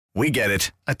We get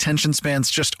it. Attention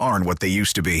spans just aren't what they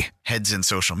used to be. Heads in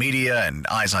social media and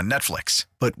eyes on Netflix.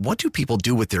 But what do people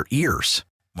do with their ears?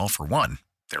 Well, for one,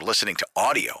 they're listening to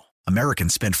audio.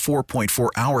 Americans spend 4.4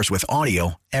 hours with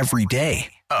audio every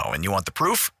day. Oh, and you want the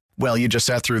proof? Well, you just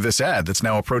sat through this ad that's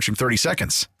now approaching 30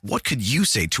 seconds. What could you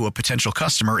say to a potential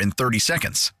customer in 30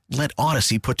 seconds? Let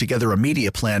Odyssey put together a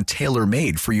media plan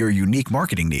tailor-made for your unique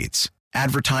marketing needs.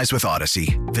 Advertise with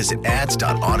Odyssey. Visit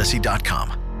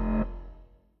ads.odyssey.com.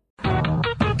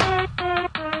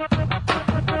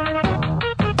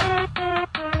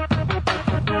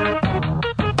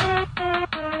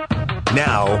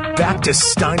 Now, back to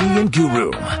Steiny and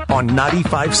Guru on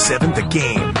 95.7 The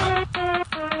Game.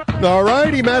 All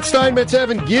righty, Matt Stein, Matt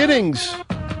Evan Giddings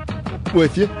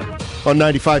with you on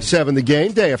 95.7 The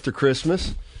Game, day after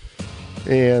Christmas.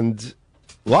 And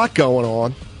a lot going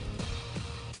on.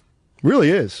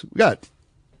 Really is. We got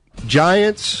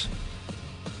Giants.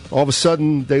 All of a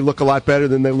sudden, they look a lot better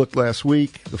than they looked last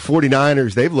week. The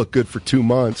 49ers, they've looked good for 2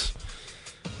 months.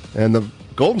 And the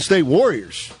Golden State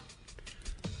Warriors,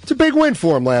 it's a big win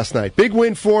for them last night. Big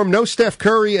win for them. No Steph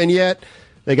Curry, and yet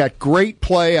they got great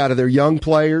play out of their young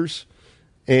players.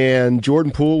 And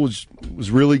Jordan Poole was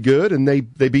really good, and they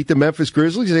beat the Memphis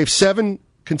Grizzlies. They have 7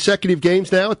 consecutive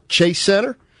games now at Chase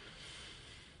Center.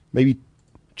 Maybe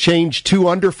change 2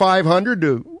 under 500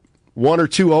 to 1 or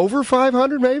 2 over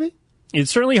 500, maybe? You'd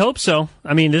certainly hope so.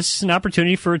 I mean, this is an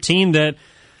opportunity for a team that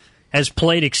has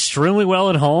played extremely well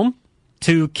at home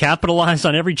to capitalize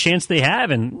on every chance they have.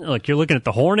 And look, you're looking at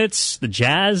the Hornets, the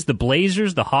Jazz, the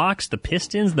Blazers, the Hawks, the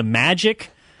Pistons, the Magic.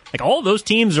 Like, all those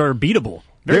teams are beatable.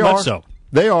 Very much so.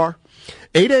 They are.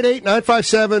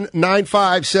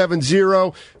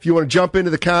 888-957-9570 if you want to jump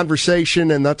into the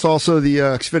conversation, and that's also the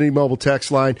Xfinity Mobile text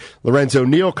line. Lorenzo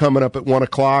Neal coming up at 1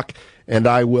 o'clock, and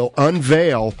I will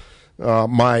unveil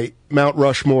my Mount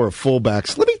Rushmore of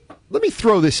fullbacks. Let me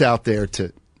throw this out there.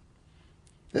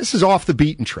 This is off the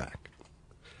beaten track,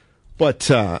 but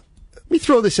let me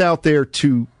throw this out there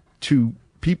to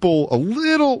people a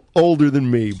little older than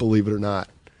me, believe it or not.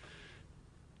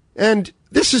 And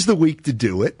this is the week to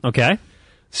do it. Okay.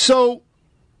 So,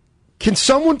 can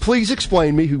someone please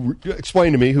explain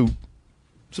to me, who's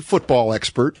a football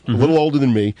expert, a little older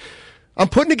than me? I'm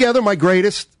putting together my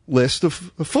greatest list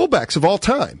of fullbacks of all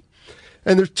time.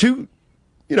 And there's 2,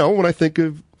 when I think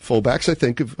of fullbacks, I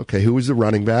think of, okay, who was the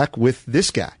running back with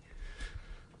this guy?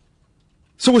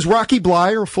 So was Rocky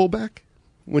Bleier a fullback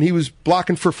when he was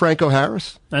blocking for Franco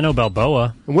Harris? I know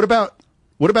Balboa. And what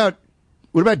about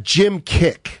Jim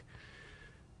Kick?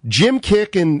 Jim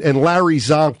Kick and Larry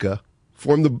Zonka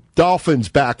formed the Dolphins'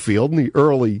 backfield in the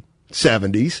early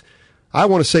 70s. I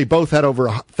want to say both had over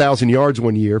 1,000 yards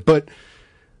one year, but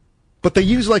they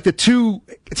used like the 2.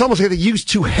 It's almost like they used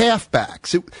 2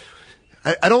 halfbacks.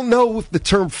 I don't know if the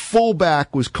term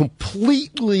fullback was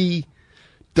completely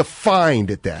defined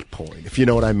at that point, if you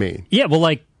know what I mean. Yeah, well,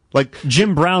 like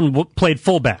Jim Brown played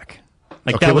fullback.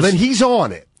 Then he's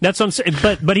on it. That's what I'm saying.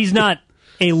 But he's not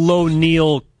a Low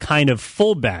Neal kind of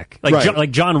fullback. Like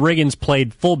John Riggins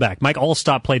played fullback. Mike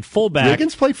Allstott played fullback.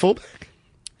 Riggins played fullback?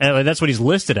 That's what he's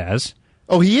listed as.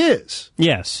 Oh, he is?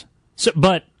 Yes. So,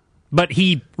 but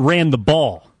he ran the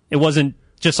ball. It wasn't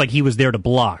just like he was there to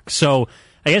block. So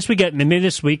I guess maybe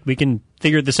this week we can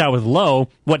figure this out with Lowe,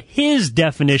 what his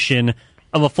definition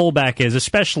of a fullback is,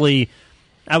 especially,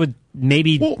 I would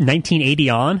maybe 1980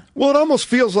 on. Well, it almost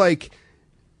feels like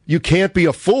you can't be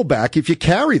a fullback if you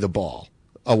carry the ball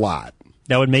a lot.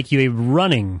 That would make you a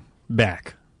running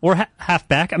back or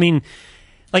halfback. I mean,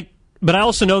 but I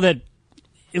also know that,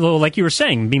 like you were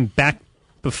saying, being back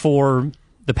before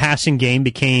the passing game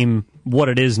became what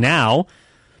it is now,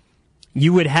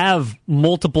 you would have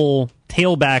multiple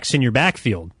tailbacks in your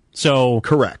backfield. So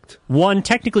correct. One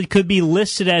technically could be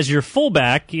listed as your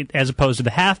fullback as opposed to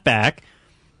the halfback,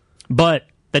 but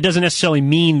that doesn't necessarily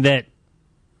mean that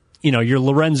you're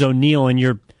Lorenzo Neal and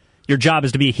your job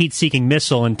is to be a heat-seeking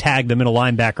missile and tag the middle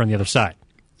linebacker on the other side.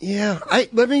 Yeah, I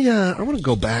want to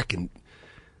go back and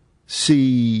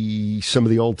see some of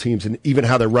the old teams and even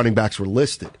how their running backs were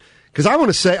listed. Because I want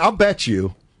to say, I'll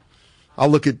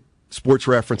look at Sports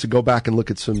Reference and go back and look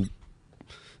at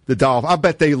the Dolphins. I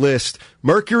bet they list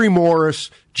Mercury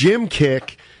Morris, Jim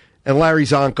Kick, and Larry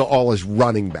Zonka all as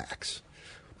running backs.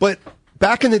 But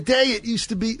back in the day, it used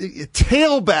to be a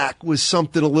tailback was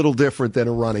something a little different than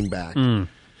a running back.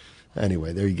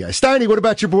 Anyway, there you go. Steiny, what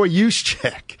about your boy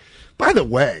Juszczyk? By the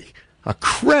way, a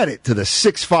credit to the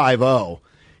 650.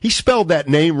 He spelled that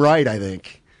name right, I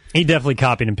think. He definitely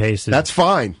copied and pasted. That's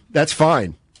fine.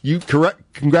 You correct.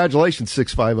 Congratulations,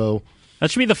 650. That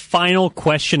should be the final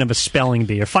question of a spelling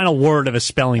bee, or final word of a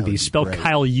spelling bee. Spell great.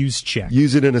 Kyle Juszczyk.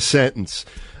 Use it in a sentence.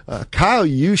 Kyle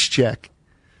Juszczyk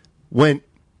went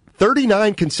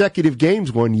 39 consecutive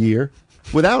games one year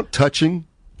without touching.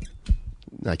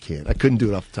 I couldn't do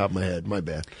it off the top of my head. My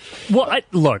bad. Well,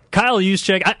 look, Kyle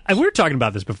Juszczyk, we were talking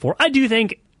about this before. I do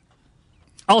think,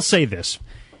 I'll say this.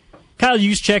 Kyle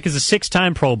Juszczyk is a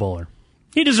 6-time Pro Bowler.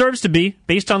 He deserves to be,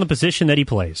 based on the position that he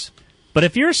plays. But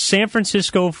if you're a San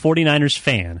Francisco 49ers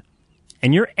fan,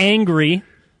 and you're angry,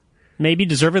 maybe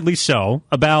deservedly so,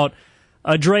 about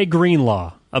Dre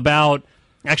Greenlaw, about,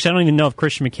 actually, I don't even know if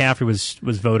Christian McCaffrey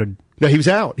was voted. No, he was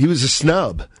out. He was a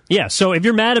snub. Yeah, so if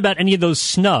you're mad about any of those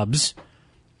snubs,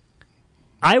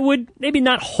 I would, maybe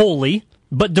not wholly,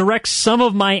 but direct some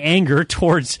of my anger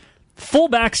towards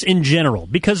fullbacks in general.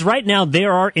 Because right now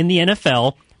there are, in the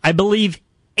NFL, I believe,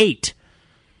 8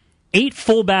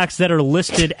 fullbacks that are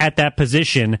listed at that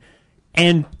position,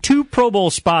 and 2 Pro Bowl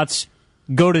spots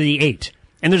go to the 8.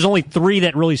 And there's only 3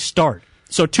 that really start.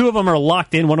 So 2 of them are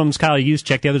locked in. One of them is Kyle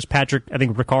Juszczyk. The other's Patrick, I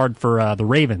think, Ricard for the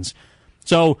Ravens.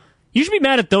 So you should be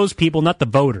mad at those people, not the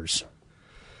voters.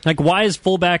 Like, why is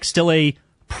fullback still a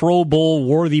Pro Bowl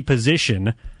worthy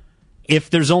position if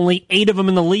there's only 8 of them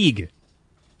in the league?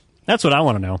 That's what I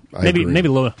want to know. Maybe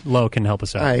Lowe can help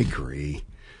us out. I agree.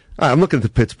 I'm looking at the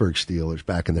Pittsburgh Steelers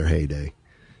back in their heyday.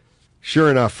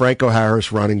 Sure enough, Franco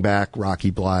Harris, running back,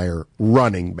 Rocky Bleier,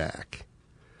 running back.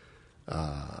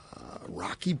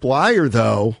 Rocky Bleier,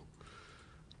 though,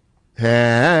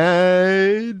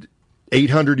 had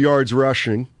 800 yards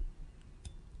rushing.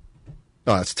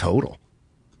 Oh, that's total.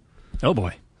 Oh,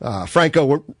 boy.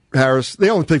 Franco Harris, they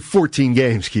only played 14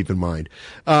 games, keep in mind.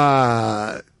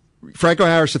 Franco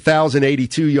Harris,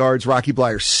 1,082 yards. Rocky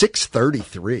Bleier,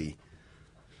 633.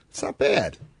 It's not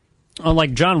bad.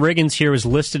 Like John Riggins here was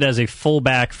listed as a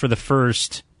fullback for the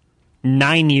first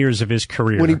 9 years of his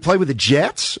career. When he played with the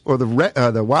Jets or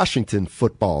the Washington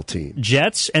football team?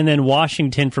 Jets, and then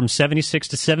Washington from 76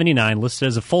 to 79, listed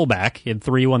as a fullback. He had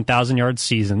 3 1,000-yard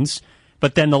seasons.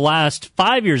 But then the last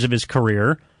 5 years of his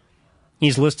career,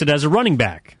 he's listed as a running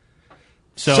back.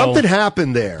 So something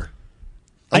happened there.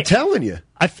 I'm telling you.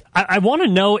 I want to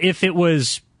know if it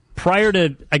was prior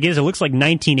to, I guess it looks like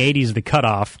 1980s, the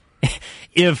cutoff,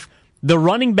 if the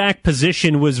running back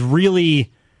position was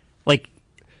really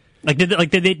did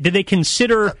they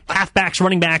consider halfbacks,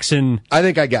 running backs, and I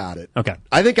think I got it. Okay.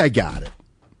 I think I got it.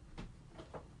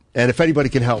 And if anybody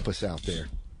can help us out there,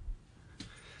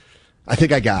 I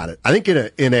think I got it. I think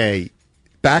in a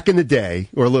back in the day,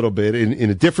 or a little bit in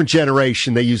a different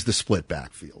generation, they used the split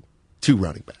backfield, 2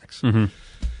 running backs. Mm-hmm.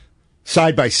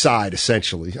 Side by side,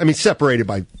 essentially. I mean, separated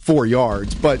by 4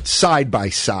 yards, but side by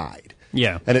side.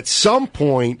 Yeah. And at some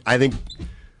point, I think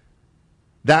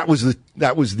that was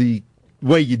the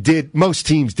way you did. Most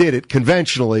teams did it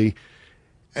conventionally,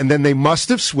 and then they must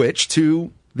have switched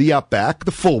to the up back,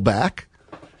 the fullback,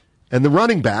 and the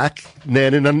running back, and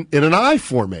then in an I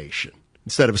formation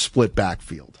instead of a split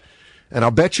backfield. And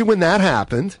I'll bet you when that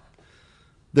happened,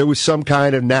 there was some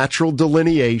kind of natural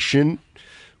delineation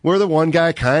where the one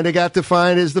guy kind of got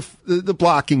defined as the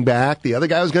blocking back. The other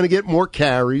guy was going to get more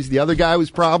carries. The other guy was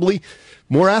probably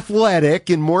more athletic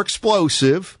and more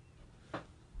explosive.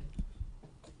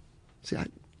 See,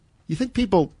 you think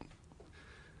people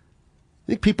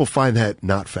find that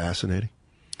not fascinating?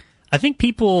 I think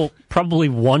people probably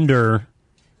wonder.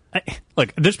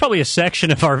 Look, there's probably a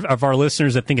section of our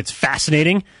listeners that think it's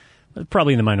fascinating, but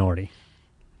probably in the minority.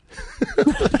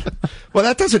 Well,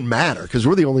 that doesn't matter because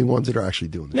we're the only ones that are actually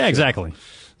doing this. Yeah, exactly.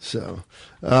 So,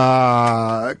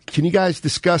 can you guys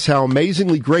discuss how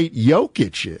amazingly great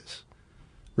Jokic is?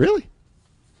 Really?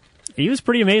 He was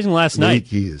pretty amazing last night.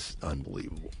 He is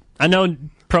unbelievable. I know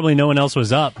probably no one else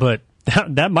was up, but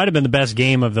that might have been the best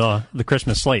game of the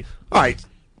Christmas slate. All right.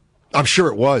 I'm sure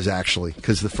it was, actually,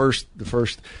 because the first.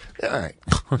 All right.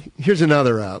 Here's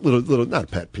another little, not a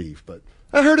pet peeve, but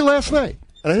I heard it last night.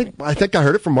 And I think I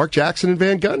heard it from Mark Jackson and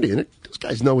Van Gundy, and those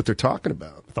guys know what they're talking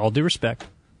about. With all due respect.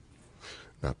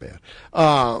 Not bad.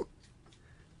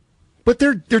 But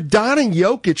they're donning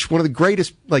Jokic, one of the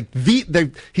greatest,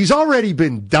 he's already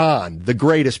been donned the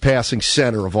greatest passing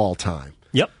center of all time.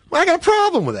 Yep. Well, I got a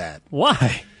problem with that.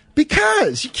 Why?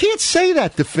 Because you can't say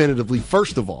that definitively,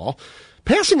 first of all.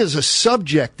 Passing is a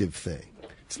subjective thing.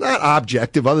 It's not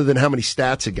objective other than how many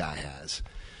stats a guy has.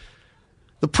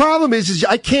 The problem is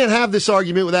I can't have this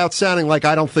argument without sounding like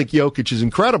I don't think Jokic is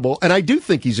incredible, and I do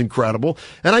think he's incredible,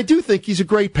 and I do think he's a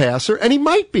great passer, and he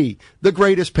might be the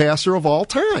greatest passer of all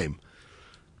time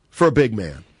for a big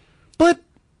man. But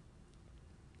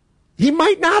he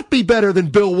might not be better than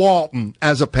Bill Walton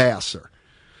as a passer.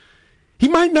 He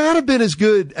might not have been as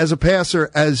good as a passer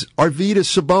as Arvydas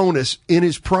Sabonis in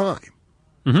his prime.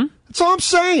 Mm-hmm. That's all I'm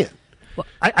saying. Well,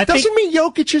 I doesn't mean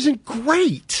Jokic isn't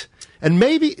great. And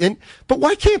but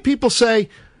why can't people say,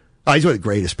 he's one of the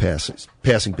greatest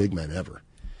passing big men ever?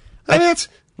 I mean,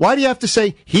 why do you have to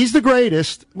say he's the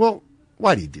greatest? Well,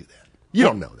 why do you do that? You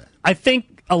don't know that. I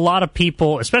think a lot of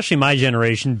people, especially my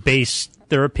generation, base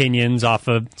their opinions off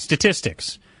of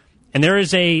statistics. And there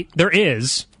is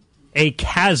a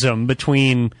chasm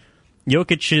between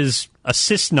Jokic's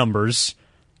assist numbers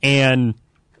and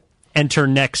enter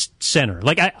next center.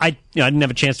 Like I didn't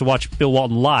have a chance to watch Bill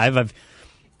Walton live. I've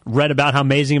read about how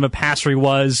amazing of a passer he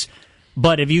was.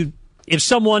 But if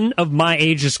someone of my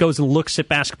age just goes and looks at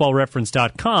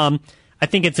basketballreference.com, I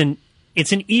think it's an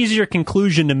easier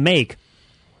conclusion to make,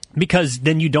 because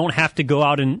then you don't have to go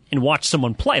out and watch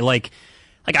someone play. Like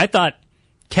I thought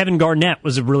Kevin Garnett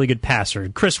was a really good passer.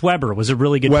 Chris Webber was a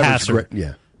really good passer. Great,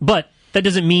 yeah. But that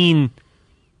doesn't mean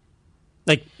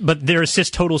but their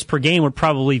assist totals per game were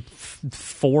probably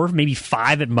 4, maybe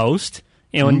 5 at most.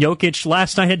 And Jokic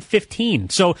last night had 15.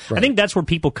 So right. I think that's where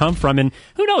people come from. And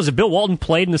who knows, if Bill Walton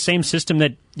played in the same system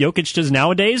that Jokic does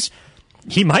nowadays,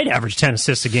 he might average 10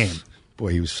 assists a game.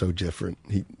 Boy, he was so different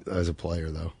as a player,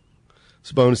 though.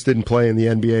 Sabonis didn't play in the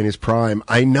NBA in his prime.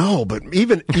 I know, but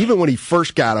even when he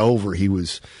first got over, he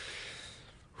was...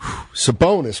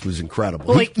 Sabonis was incredible.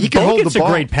 Well, he could hold the ball.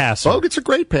 a great passer. Bogut's a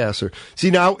great passer.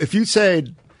 See, now, if you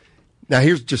said... Now,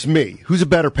 here's just me. Who's a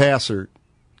better passer?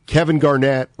 Kevin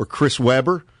Garnett or Chris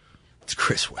Webber? It's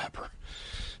Chris Webber.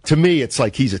 To me, it's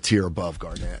like he's a tier above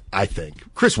Garnett, I think.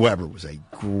 Chris Webber was a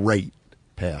great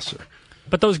passer.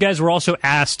 But those guys were also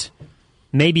asked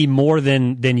maybe more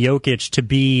than Jokic to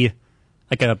be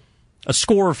like a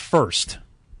scorer first,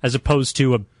 as opposed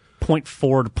to a point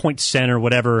forward, point center,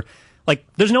 whatever. Like,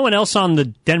 there's no one else on the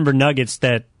Denver Nuggets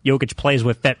that Jokic plays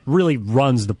with that really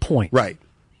runs the point. Right.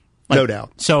 No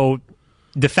doubt. So...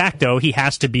 de facto, he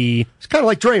has to be... It's kind of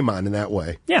like Draymond in that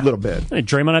way. Yeah. A little bit.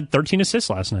 Draymond had 13 assists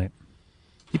last night.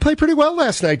 He played pretty well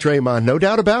last night, Draymond, no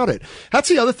doubt about it. That's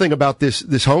the other thing about this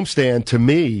homestand, to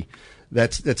me,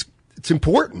 it's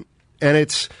important. And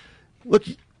it's... Look,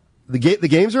 the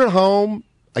games are at home.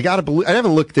 I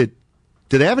haven't looked at...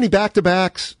 Do they have any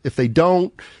back-to-backs? If they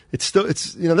don't,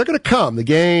 they're going to come. The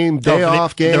game, day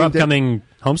off, game... Their upcoming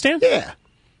homestand? Yeah.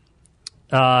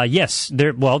 Yes.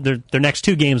 Their next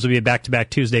 2 games will be a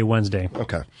back-to-back Tuesday, Wednesday.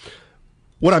 Okay.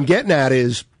 What I'm getting at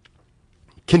is,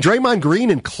 can Draymond Green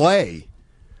and Clay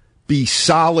be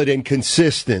solid and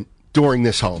consistent during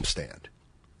this homestand?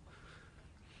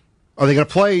 Are they going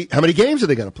to play? How many games are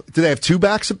they going to play? Do they have 2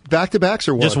 back-to-backs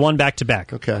or one? Just one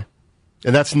back-to-back. Okay.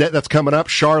 And that's coming up.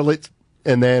 Charlotte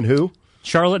and then who?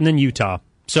 Charlotte and then Utah.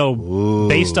 So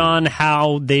based on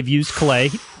how they've used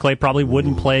Clay probably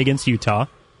wouldn't play against Utah.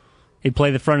 He'd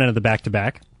play the front end of the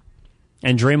back-to-back.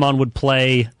 And Draymond would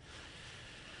play...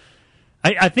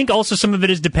 I think also some of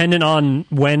it is dependent on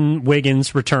when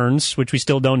Wiggins returns, which we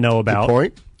still don't know about. Good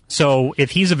point. So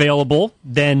if he's available,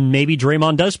 then maybe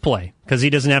Draymond does play, because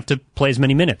he doesn't have to play as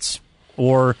many minutes.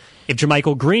 Or if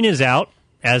JaMychal Green is out,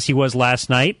 as he was last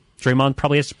night, Draymond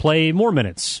probably has to play more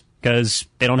minutes, because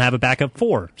they don't have a backup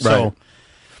 4. Right. So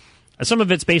some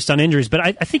of it's based on injuries. But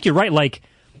I think you're right. Like,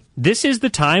 this is the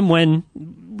time when...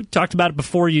 we talked about it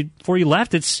before you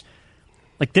left. It's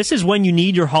like, this is when you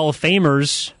need your Hall of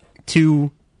Famers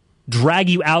to drag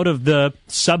you out of the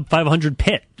sub 500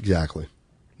 pit. Exactly.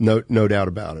 No doubt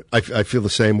about it. I feel the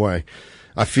same way.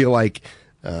 I feel like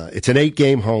it's an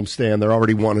 8-game homestand. They're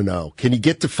already 1-0. Can you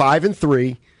get to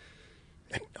 5-3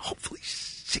 and hopefully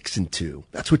 6-2?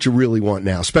 That's what you really want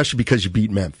now, especially because you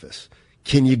beat Memphis.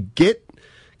 Can you get?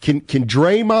 Can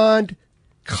Draymond,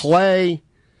 Clay,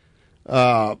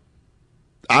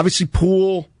 obviously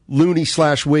Poole, Looney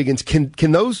 / Wiggins,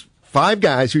 can those 5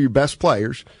 guys who are your best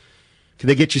players, can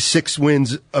they get you 6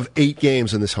 wins of 8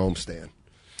 games in this homestand?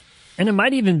 And it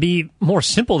might even be more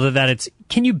simple than that. It's,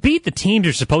 can you beat the teams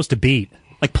you're supposed to beat?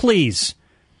 Like, please.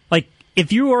 Like,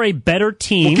 if you are a better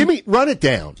team... Well, run it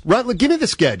down. Give me the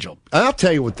schedule. I'll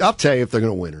tell you if they're going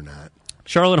to win or not.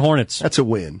 Charlotte Hornets. That's a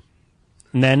win.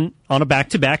 And then, on a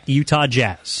back-to-back, the Utah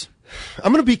Jazz.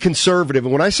 I'm going to be conservative,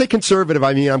 and when I say conservative,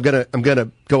 I mean I'm going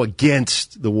to go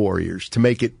against the Warriors to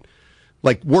make it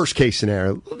like worst case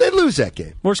scenario. They lose that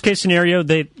game. Worst case scenario,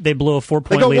 they blow a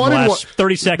 4-point lead in the last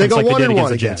 30 seconds. They go like 1-1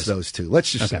 against against those 2.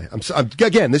 Let's just say.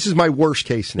 Again, this is my worst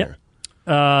case scenario.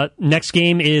 Yep. Next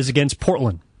game is against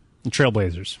Portland, the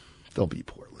Trailblazers. They'll beat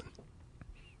Portland.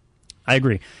 I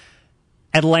agree.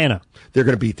 Atlanta. They're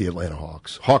going to beat the Atlanta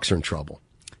Hawks. Hawks are in trouble.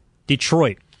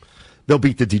 Detroit. They'll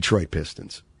beat the Detroit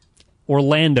Pistons.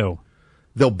 Orlando.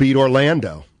 They'll beat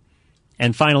Orlando.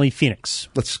 And finally, Phoenix.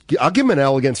 I'll give them an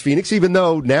L against Phoenix, even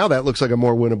though now that looks like a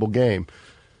more winnable game.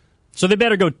 So they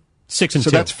better go 6-2.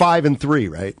 So that's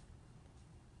 5-3, right?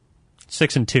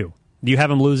 6-2. Do you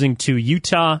have them losing to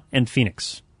Utah and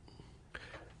Phoenix?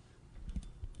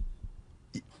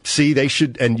 See, they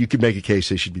should, and you could make a case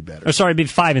they should be better. Oh, sorry, it'd be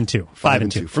 5-2.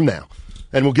 5-2 from now,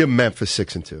 and we'll give them Memphis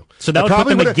 6-2. So that would put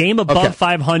them a game above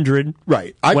 500.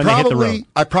 Right. When they hit the road.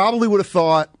 I probably would have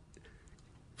thought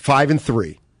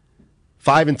 5-3.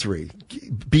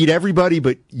 5-3. Beat everybody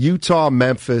but Utah,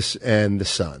 Memphis, and the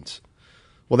Suns.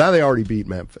 Well, now they already beat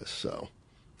Memphis, so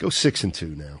go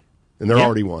 6-2 now, and they're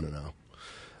already 1-0.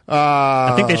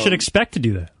 I think they should expect to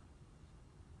do that.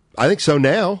 I think so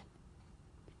now.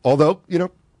 Although,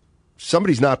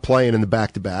 somebody's not playing in the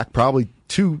back-to-back. Probably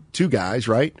two guys,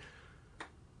 right?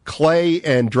 Clay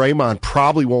and Draymond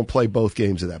probably won't play both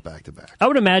games of that back-to-back. I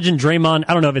would imagine Draymond,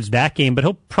 I don't know if it's that game, but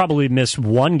he'll probably miss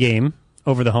one game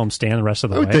over the homestand the rest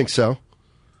of the way. I would think so.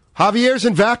 Javier's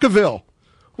in Vacaville.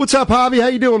 What's up, Javi? How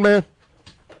you doing, man?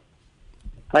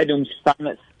 How you doing, Mr.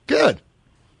 Simon? Good.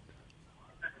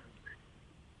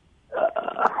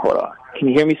 Hold on. Can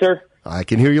you hear me, sir? I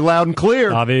can hear you loud and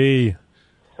clear. Javi.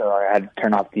 Sorry, I had to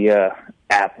turn off the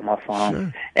app on my phone,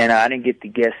 Sure. and I didn't get the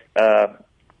guest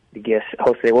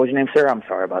host today. What was your name, sir? I'm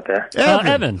sorry about that.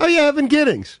 Evan. Oh, yeah, Evan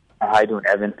Giddings. How you doing,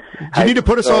 Evan? Do you need to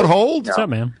put us on hold? What's up,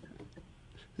 man?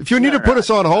 If you need to put us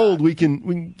on hold, we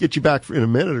can get you back in a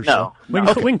minute or so. We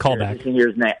can call back.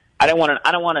 Here's name. I don't want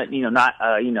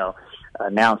to,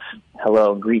 announce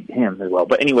hello and greet him as well.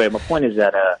 But anyway, my point is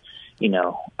that,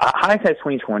 hindsight's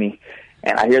 2020,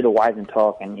 and I hear the Wiseman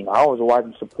talk, and I was a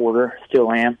Wiseman supporter,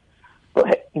 still am.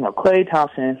 But Klay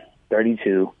Thompson,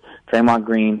 32, Draymond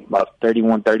Green about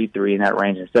 31, 33 in that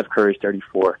range, and Steph Curry's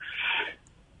 34.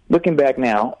 Looking back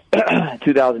now,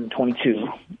 2022,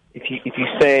 if you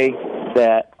say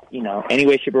that any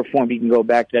way, shape, or form you can go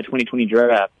back to that 2020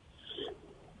 draft,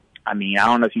 I mean, I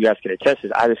don't know if you guys could attest to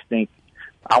this. I just think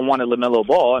I wanted LaMelo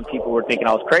Ball, and people were thinking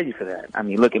I was crazy for that. I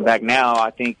mean, looking back now,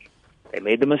 I think they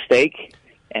made the mistake,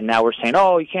 and now we're saying,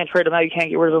 oh, you can't trade him now, you can't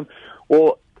get rid of him.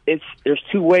 Well, there's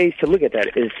two ways to look at that.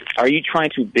 Are you trying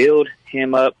to build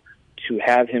him up to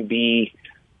have him be,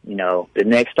 the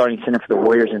next starting center for the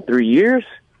Warriors in 3 years?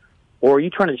 Or are you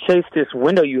trying to chase this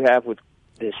window you have with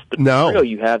this window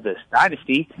you have, this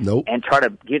dynasty, and try to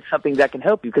get something that can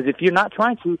help you? Because if you're not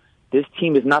trying to, this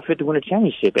team is not fit to win a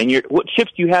championship. And what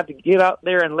chips do you have to get out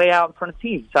there and lay out in front of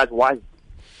teams besides Wiseman?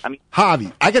 I mean,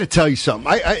 Javi, I got to tell you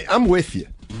something. I'm with you,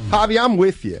 Javi. I'm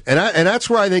with you, and that's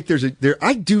where I think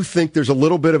I do think there's a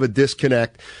little bit of a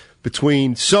disconnect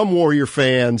between some Warrior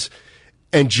fans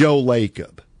and Joe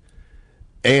Lacob,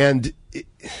 and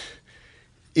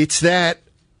it's that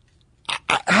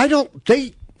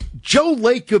Joe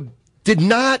Lacob did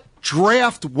not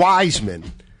draft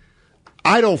Wiseman,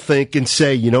 I don't think, and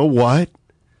say, you know what?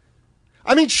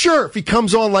 I mean, sure, if he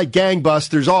comes on like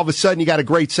gangbusters, all of a sudden you got a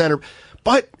great center.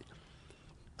 But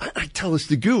I tell this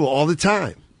to Goo all the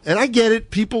time, and I get it,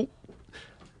 people.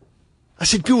 I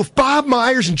said, Goo, if Bob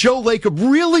Myers and Joe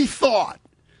Lacob really thought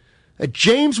that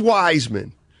James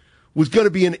Wiseman was going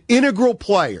to be an integral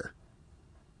player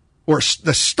or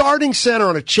the starting center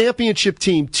on a championship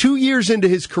team 2 years into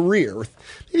his career, or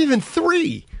maybe even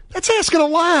 3, that's asking a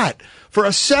lot for a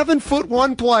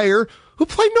 7'1" player who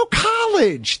played no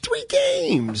college, 3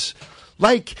 games.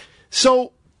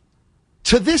 So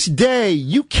to this day,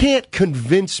 you can't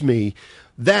convince me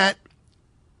that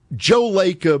Joe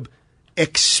Lacob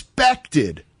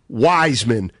expected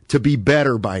Wiseman to be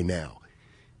better by now.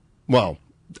 Well,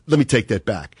 let me take that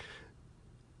back.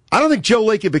 I don't think Joe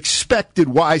Lacob expected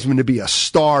Wiseman to be a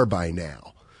star by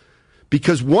now,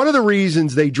 because one of the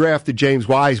reasons they drafted James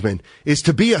Wiseman is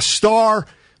to be a star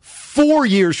 4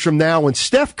 years from now when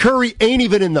Steph Curry ain't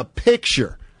even in the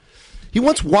picture. He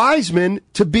wants Wiseman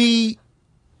to be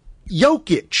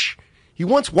Jokic. He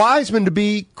wants Wiseman to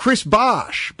be Chris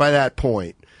Bosh by that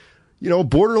point.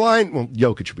 Borderline, well,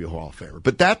 Jokic would be a Hall of Famer,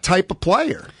 but that type of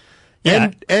player.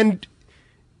 Yeah. And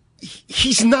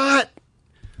he's not,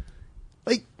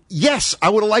 yes, I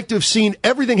would have liked to have seen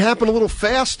everything happen a little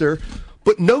faster,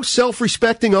 but no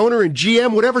self-respecting owner and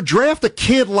GM would ever draft a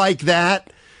kid like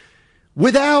that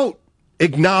without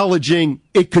acknowledging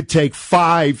it could take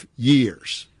 5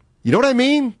 years. You know what I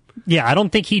mean? Yeah, I don't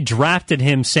think he drafted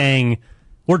him saying,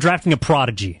 we're drafting a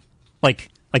prodigy. Like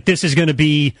this is going to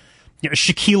be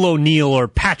Shaquille O'Neal or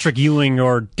Patrick Ewing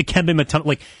or Dikembe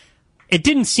Mutombo.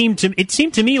 It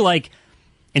seemed to me like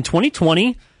in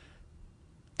 2020,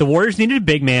 the Warriors needed a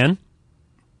big man.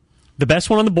 The best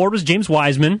one on the board was James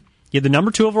Wiseman. You had the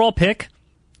number 2 overall pick.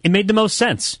 It made the most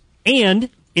sense. And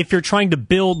if you're trying to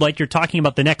build, like you're talking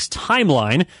about the next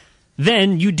timeline,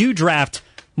 then you do draft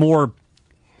more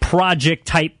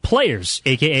project-type players,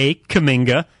 a.k.a.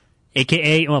 Kuminga,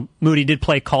 a.k.a. Well, Moody did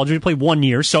play college. He played 1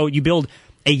 year, so you build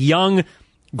a young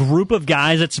group of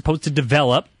guys that's supposed to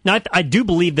develop. Now, I do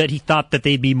believe that he thought that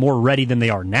they'd be more ready than they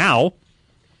are now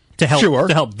to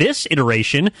help this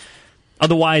iteration.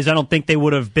 Otherwise, I don't think they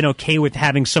would have been okay with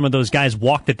having some of those guys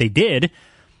walk that they did.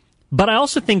 But I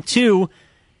also think, too,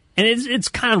 and it's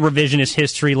kind of revisionist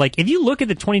history, like if you look at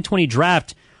the 2020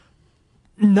 draft,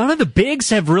 none of the bigs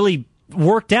have really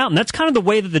worked out, and that's kind of the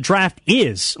way that the draft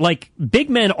is. Like, big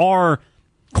men are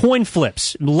coin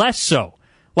flips, less so.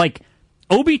 Like,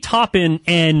 Obi Toppin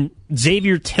and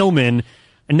Xavier Tillman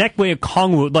and Nekwe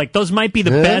Okongwu, like, those might be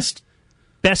the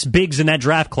best bigs in that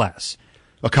draft class.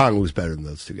 Okongwu's better than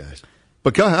those two guys.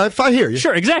 But go ahead, if I hear you.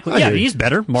 Sure, exactly. Yeah, he's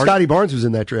better. Scotty Barnes was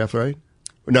in that draft, right?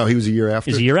 No, he was a year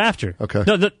after. He's a year after. Okay.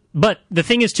 No, but the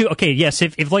thing is, too, okay, yes,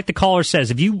 if like the caller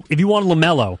says, if you want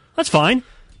LaMelo, that's fine.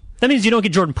 That means you don't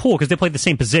get Jordan Poole because they played the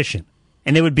same position,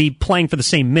 and they would be playing for the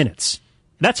same minutes.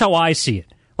 That's how I see it.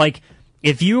 Like,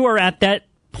 if you are at that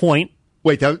point...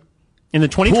 Wait, in the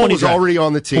 2020 Poole was draft, already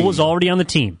on the team. Poole was already on the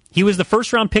team. He was the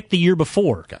first-round pick the year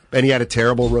before. Okay. And he had a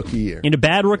terrible rookie year. In a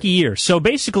bad rookie year. So,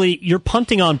 basically, you're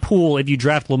punting on Poole if you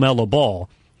draft LaMelo Ball.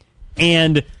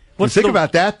 And think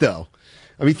about that, though.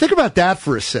 I mean, think about that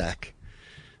for a sec.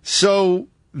 So,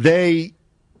 Poole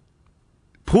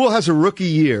has a rookie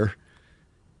year.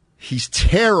 He's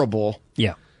terrible.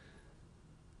 Yeah.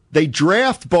 They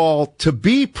draft Ball to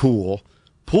be Poole.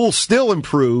 Poole still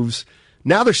improves.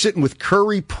 Now they're sitting with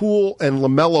Curry, Poole, and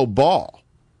LaMelo Ball.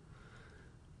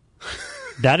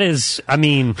 That is, I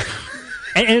mean,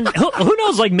 and who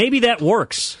knows, like, maybe that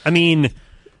works. I mean,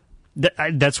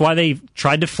 that's why they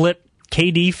tried to flip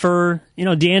KD for,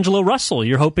 D'Angelo Russell.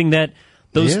 You're hoping that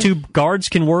those two guards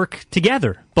can work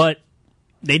together, but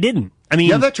they didn't. I mean,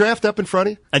 you have that draft up in front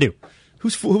of you? I do. Who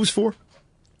was for?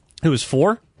 Who was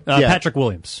for? Patrick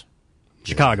Williams,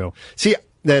 Chicago. See,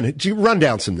 then you run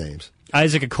down some names.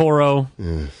 Isaac Okoro,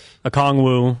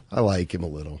 Okongwu. I like him a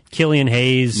little. Killian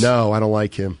Hayes. No, I don't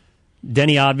like him.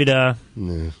 Denny Avdija.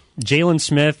 Jalen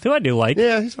Smith, who I do like.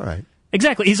 Yeah, he's all right.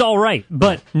 Exactly, he's all right.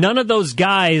 But none of those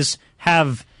guys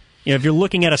have, if you're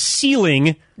looking at a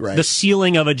ceiling, the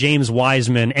ceiling of a James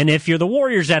Wiseman. And if you're the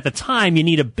Warriors at the time, you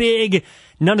need a big...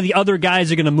 None of the other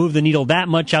guys are going to move the needle that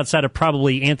much outside of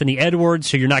probably Anthony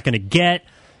Edwards, who you're not going to get.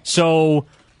 So,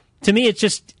 to me, it's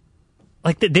just...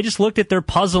 Like, they just looked at their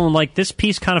puzzle and, like, this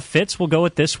piece kind of fits. We'll go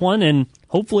with this one, and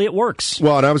hopefully it works.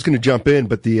 Well, and I was going to jump in,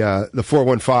 but the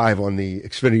 415 on the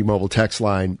Xfinity Mobile text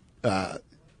line has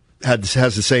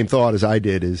the same thought as I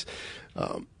did, is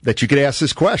that you could ask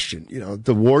this question.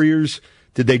 The Warriors,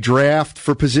 did they draft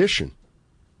for position?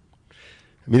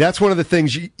 I mean, that's one of the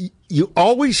things you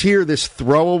always hear, this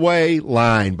throwaway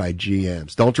line by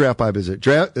GMs. Don't draft by position.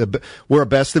 We're a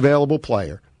best available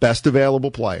player. Best available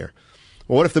player.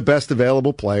 Well, what if the best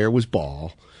available player was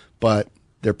Ball, but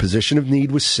their position of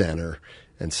need was center,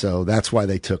 and so that's why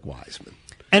they took Wiseman.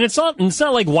 And it's not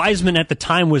like Wiseman at the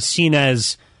time was seen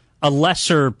as a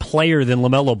lesser player than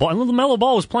LaMelo Ball. And LaMelo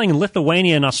Ball was playing in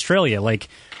Lithuania and Australia. Like,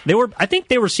 I think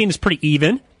they were seen as pretty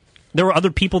even. There were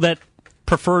other people that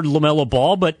preferred LaMelo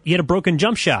Ball, but he had a broken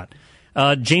jump shot.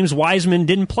 James Wiseman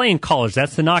didn't play in college.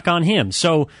 That's the knock on him.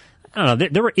 So, I don't know.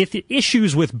 There were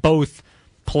issues with both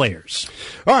players.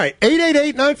 All right,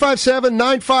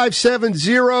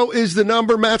 888-957-9570 is the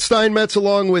number. Matt Steinmetz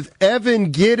along with Evan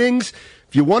Giddings.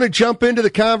 If you want to jump into the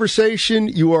conversation,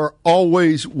 you are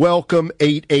always welcome.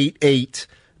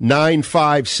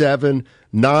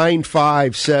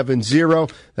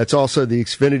 888-957-9570. That's also the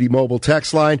Xfinity Mobile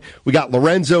text line. We got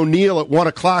Lorenzo Neal at 1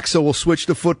 o'clock, so we'll switch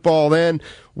to football then.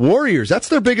 Warriors, that's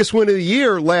their biggest win of the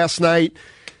year last night.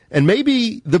 And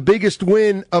maybe the biggest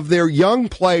win of their young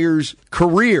players'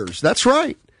 careers. That's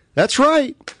right. That's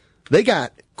right. They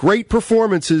got great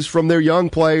performances from their young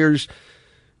players,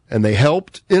 and they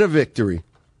helped in a victory.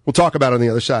 We'll talk about it on the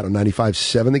other side on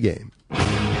 95.7 The Game.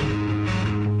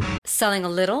 Selling a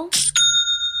little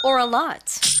or a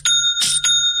lot?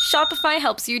 Shopify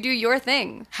helps you do your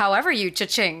thing, however you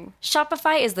cha-ching.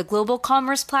 Shopify is the global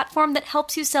commerce platform that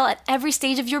helps you sell at every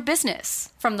stage of your business.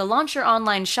 From the launch your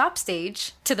online shop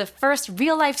stage, to the first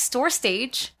real-life store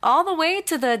stage, all the way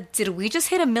to the did we just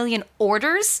hit 1 million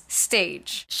orders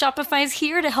stage. Shopify's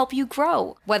here to help you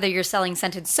grow. Whether you're selling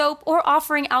scented soap or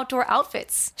offering outdoor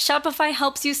outfits, Shopify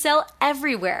helps you sell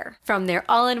everywhere. From their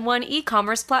all-in-one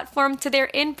e-commerce platform to their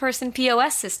in-person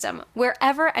POS system,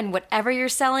 wherever and whatever you're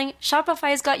selling,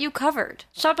 Shopify's got got you covered.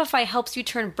 Shopify helps you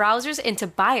turn browsers into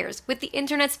buyers with the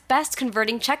internet's best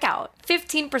converting checkout.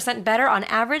 15% better on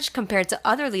average compared to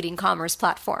other leading commerce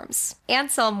platforms. And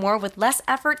sell more with less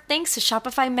effort thanks to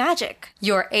Shopify Magic,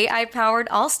 your AI-powered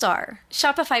all-star.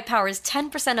 Shopify powers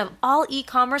 10% of all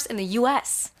e-commerce in the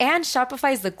U.S. And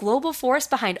Shopify is the global force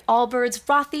behind Allbirds,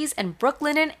 Rothy's, and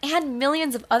Brooklinen, and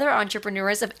millions of other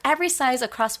entrepreneurs of every size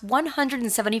across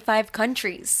 175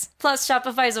 countries. Plus,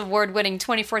 Shopify's award-winning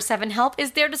 24/7 help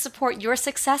is there to support your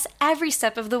success every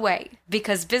step of the way.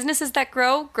 Because businesses that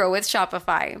grow with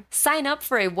Shopify. Sign up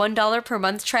for a $1 per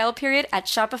month trial period at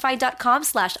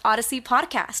shopify.com/Odyssey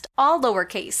Podcast, all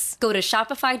lowercase. Go to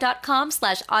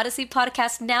shopify.com/Odyssey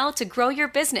Podcast now to grow your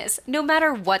business, no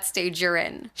matter what stage you're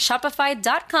in.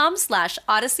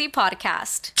 Shopify.com/Odyssey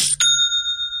Podcast.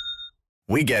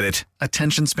 We get it.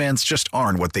 Attention spans just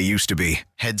aren't what they used to be.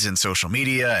 Heads in social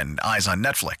media and eyes on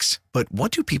Netflix. But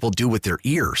what do people do with their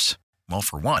ears? Well,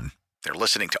 for one, they're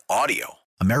listening to audio.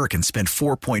 Americans spend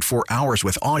 4.4 hours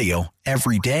with audio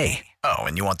every day. Oh,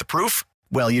 and you want the proof?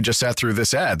 Well, you just sat through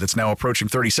this ad that's now approaching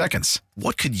 30 seconds.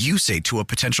 What could you say to a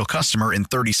potential customer in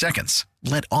 30 seconds?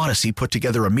 Let Odyssey put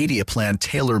together a media plan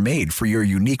tailor-made for your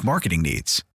unique marketing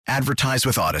needs. Advertise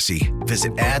with Odyssey.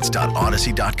 Visit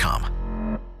ads.odyssey.com.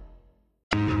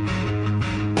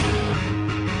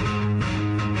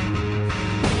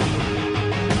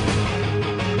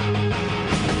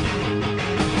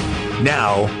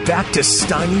 Now, back to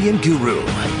Steiny and Guru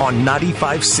on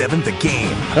 95.7 The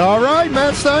Game. All right,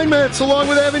 Matt Steinmetz along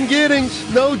with Evan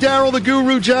Giddings. No Daryl the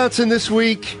Guru Johnson this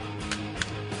week.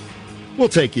 We'll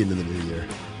take you into the new year.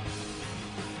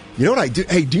 You know what I do?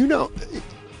 Hey, do you know?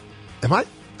 I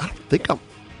don't think I'm.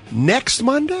 Next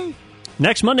Monday?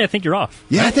 Next Monday, I think you're off.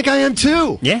 Yeah, I think I am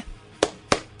too. Yeah.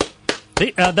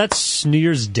 That's New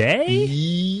Year's Day?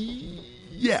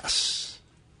 Yes.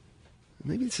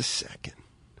 Maybe it's the second.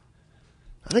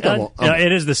 I think I'm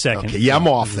it is the second. Okay, yeah, I'm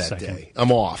off that day.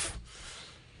 I'm off.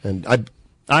 And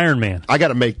Iron Man. I got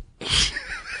to make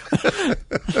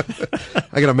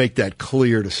that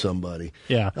clear to somebody.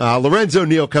 Yeah. Lorenzo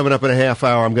Neal coming up in a half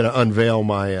hour. I'm going to unveil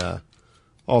my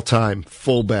all-time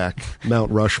fullback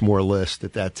Mount Rushmore list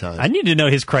at that time. I need to know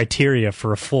his criteria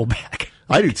for a fullback.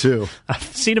 I do too. I've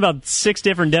seen about 6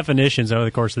 different definitions over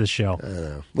the course of this show. I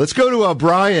know. Let's go to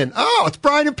Brian. Oh, it's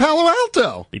Brian in Palo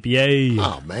Alto. BPA.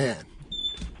 Oh, man.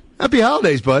 Happy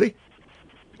holidays, buddy.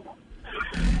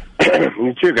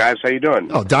 You too, guys. How you doing?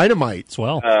 Oh, dynamite.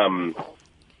 Swell.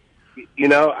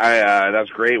 That's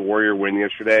great. Warrior win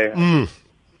yesterday.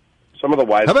 Some of the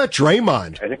wise. How about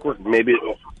Draymond? I think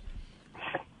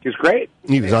he was great.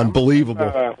 He was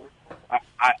unbelievable.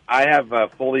 I have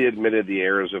fully admitted the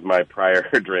errors of my prior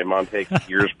Draymond take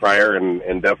years prior,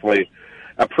 and definitely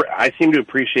I seem to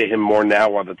appreciate him more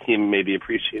now, while the team maybe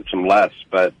appreciates him less.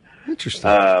 But interesting.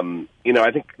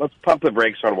 I think let's pump the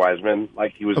brakes on Wiseman.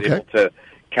 Like, he was able to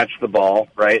catch the ball,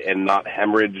 right, and not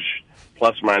hemorrhage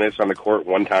plus minus on the court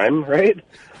one time, right?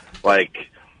 Like,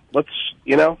 let's,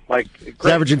 he's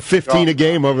averaging 15 a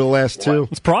game over the last 2.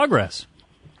 It's progress.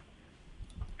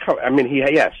 I mean,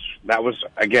 yes, that was,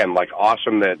 again,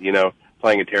 awesome that,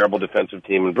 playing a terrible defensive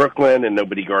team in Brooklyn and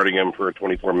nobody guarding him for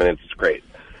 24 minutes is great.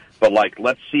 But,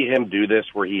 let's see him do this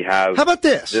where he has... How about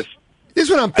this? This is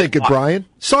what I'm thinking, Brian.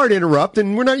 Sorry to interrupt,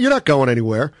 and you're not going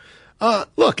anywhere.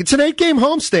 Look, it's an 8-game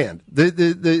homestand.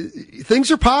 The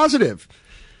things are positive.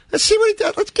 Let's see what he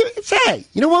does. Let's say,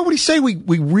 you know what would he say? We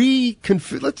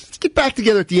reconfigure. Let's get back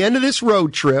together at the end of this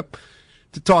road trip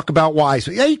to talk about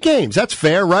Wiseman. 8 games. That's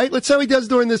fair, right? Let's see how he does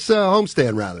during this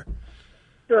homestand, rather.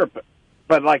 Sure,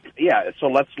 but so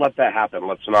let's let that happen.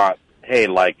 Let's not,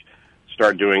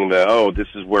 start doing this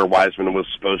is where Wiseman was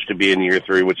supposed to be in year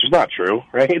 3, which is not true,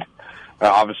 right?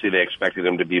 Obviously, they expected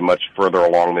him to be much further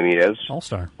along than he is.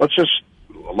 All-star. Let's just,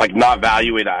 not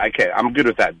evaluate. Okay, I'm good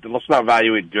with that. Let's not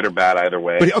evaluate good or bad either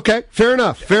way. But, okay, fair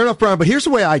enough, Brian. But here's the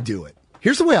way I do it.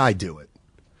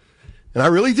 And I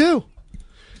really do.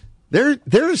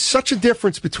 There is such a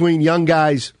difference between young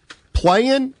guys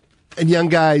playing and young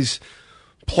guys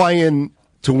playing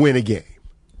to win a game.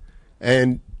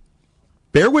 And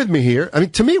bear with me here. I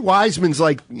mean, to me, Wiseman's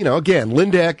again,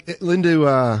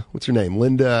 Linda, what's her name?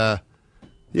 Linda,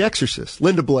 The Exorcist.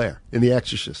 Linda Blair in The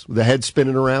Exorcist with the head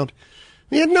spinning around.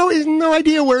 He has no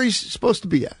idea where he's supposed to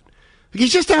be at.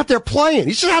 He's just out there playing.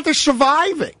 He's just out there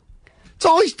surviving. That's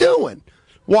all he's doing.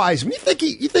 Wiseman.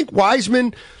 You think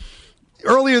Wiseman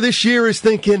earlier this year is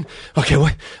thinking, okay,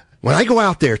 when I go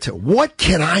out there, what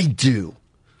can I do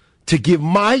to give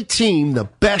my team the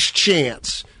best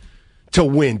chance to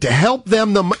win, to help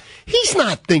them? He's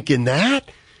not thinking that.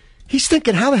 He's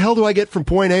thinking, how the hell do I get from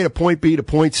point A to point B to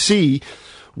point C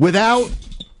without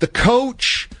the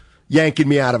coach yanking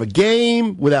me out of a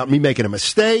game without me making a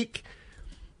mistake.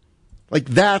 Like,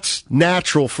 that's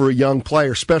natural for a young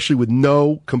player, especially with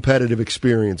no competitive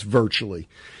experience virtually.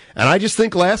 And I just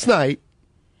think last night,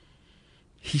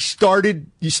 you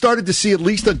started to see at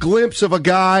least a glimpse of a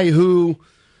guy who,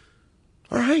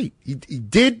 all right,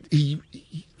 he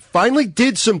finally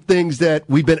did some things that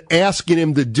we've been asking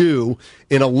him to do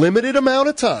in a limited amount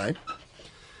of time.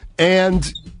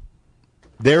 And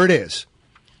there it is.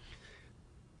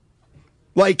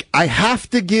 Like, I have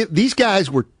to give, these guys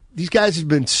have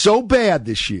been so bad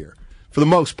this year, for the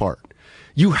most part.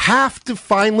 You have to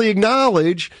finally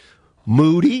acknowledge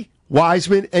Moody,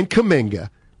 Wiseman, and Kuminga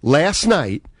last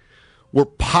night were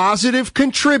positive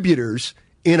contributors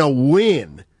in a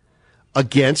win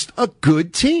against a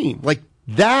good team. Like,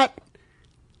 that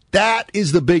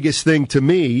is the biggest thing to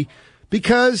me,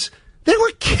 because they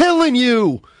were killing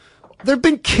you. They've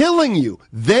been killing you.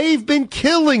 They've been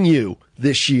killing you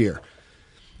this year.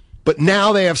 But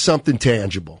now they have something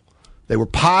tangible. They were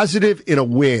positive in a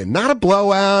win, not a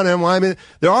blowout. And I mean,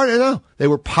 they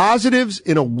were positives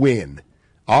in a win.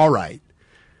 All right.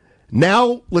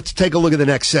 Now let's take a look at the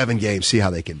next 7 games, see how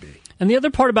they can be. And the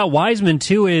other part about Wiseman,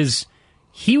 too, is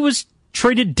he was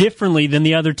treated differently than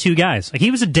the other two guys. Like, he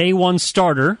was a day one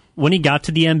starter when he got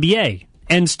to the NBA.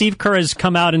 And Steve Kerr has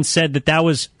come out and said that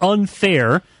was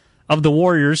unfair of the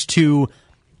Warriors to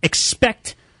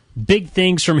expect big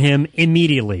things from him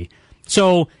immediately.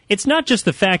 So it's not just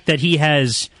the fact that he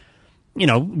has,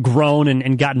 grown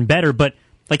and gotten better, but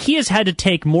like, he has had to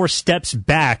take more steps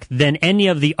back than any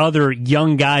of the other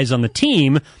young guys on the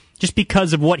team just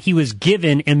because of what he was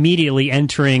given immediately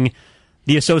entering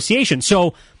the association.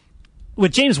 So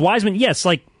with James Wiseman, yes,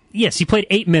 he played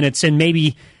 8 minutes, and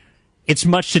maybe it's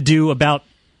much to do about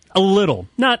a little,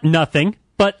 not nothing,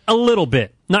 but a little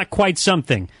bit, not quite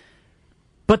something.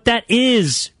 But that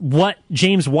is what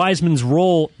James Wiseman's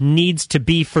role needs to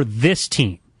be for this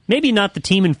team. Maybe not the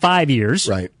team in 5 years.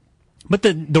 Right. But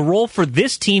the role for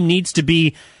this team needs to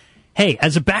be, hey,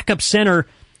 as a backup center,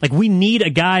 like, we need a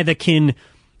guy that can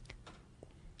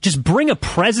just bring a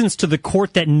presence to the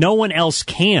court that no one else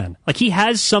can. Like, he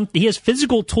has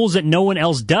physical tools that no one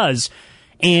else does.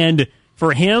 And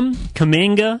for him,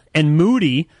 Kuminga, and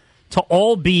Moody to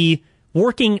all be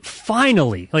working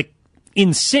finally, like,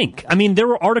 in sync. I mean, there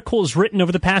were articles written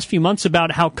over the past few months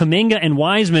about how Kuminga and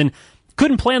Wiseman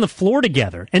couldn't play on the floor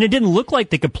together, and it didn't look like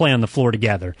they could play on the floor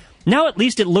together. Now at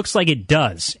least it looks like it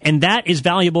does, and that is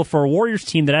valuable for a Warriors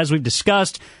team that, as we've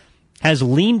discussed, has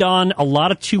leaned on a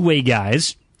lot of two-way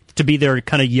guys to be their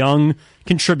kind of young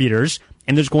contributors,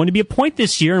 and there's going to be a point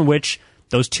this year in which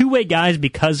those two-way guys,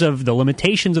 because of the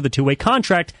limitations of the two-way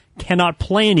contract, cannot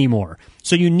play anymore.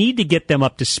 So you need to get them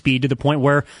up to speed to the point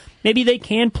where maybe they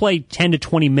can play 10 to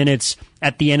 20 minutes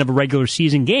at the end of a regular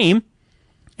season game,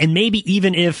 and maybe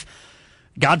even if,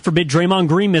 God forbid, Draymond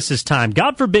Green misses time,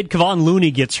 God forbid Kevon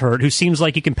Looney gets hurt, who seems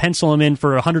like you can pencil him in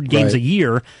for 100 games a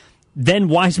year, then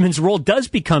Wiseman's role does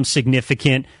become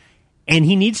significant, and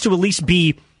he needs to at least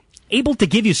be able to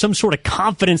give you some sort of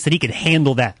confidence that he can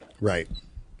handle that. Right.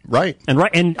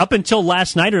 And up until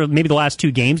last night, or maybe the last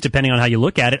 2 games, depending on how you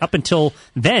look at it, up until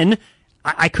then,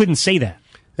 I couldn't say that.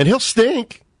 And he'll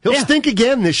stink. He'll stink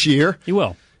again this year. He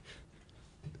will.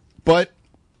 But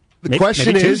the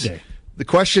question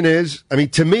is, I mean,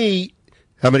 to me,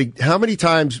 how many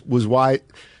times was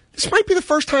this might be the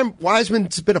first time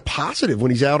Wiseman's been a positive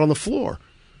when he's out on the floor.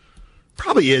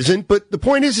 Probably isn't, but the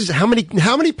point is how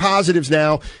many positives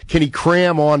now can he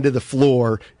cram onto the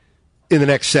floor in the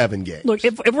next 7 games? Look,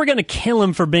 if we're going to kill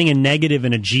him for being a negative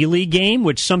in a G League game,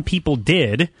 which some people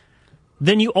did,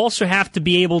 then you also have to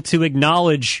be able to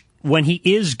acknowledge when he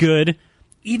is good,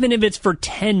 even if it's for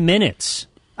 10 minutes.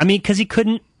 I mean, because he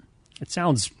couldn't, it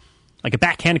sounds like a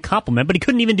backhanded compliment, but he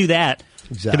couldn't even do that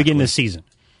to begin this season.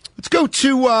 Let's go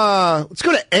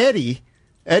to Eddie.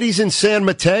 Eddie's in San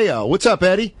Mateo. What's up,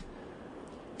 Eddie?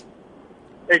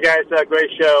 Hey guys, great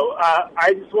show.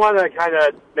 I just want to kind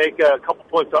of make a couple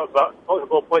points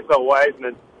about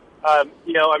Wiseman. I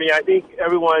think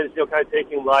everyone is kind of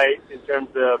taking light in terms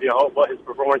of what his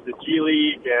performance in G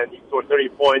League, and he scored 30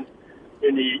 points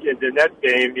in the Nets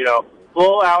game.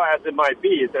 Blowout as it might be,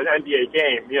 it's an NBA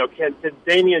game. Can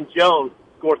Damian Jones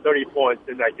score 30 points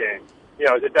in that game?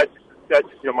 That's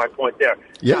my point there.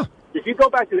 Yeah. If you go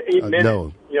back to the 8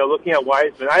 minutes, looking at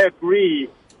Wiseman, I agree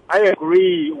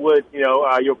with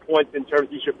your points in terms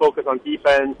of you should focus on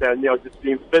defense and just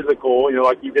being physical,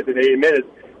 like you did in 8 minutes.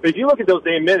 But if you look at those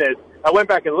 8 minutes, I went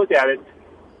back and looked at it.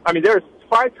 I mean, there's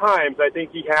 5 times I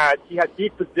think he had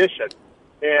deep position,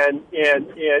 and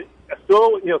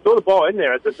throw the ball in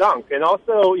there as a dunk. And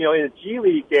also, in a G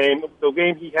League game, the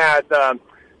game he had,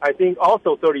 I think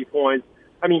also 30 points.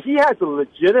 I mean, he has a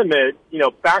legitimate,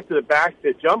 back to the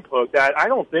basket jump hook that I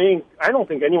don't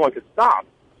think anyone could stop.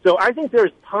 So I think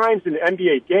there's times in the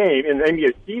NBA game, in the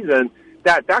NBA season,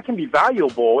 that can be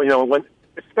valuable, when,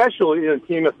 especially in a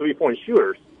team of 3-point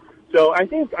shooters. So I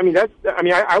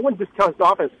wouldn't discount his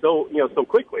offense so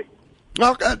quickly.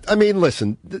 Well, I mean,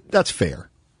 listen, that's fair.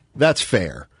 That's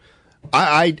fair.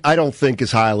 I don't think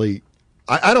as highly.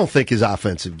 I don't think his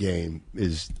offensive game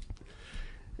is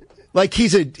like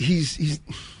he's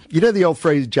the old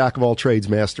phrase, jack of all trades,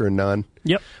 master of none.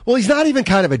 Yep. Well, he's not even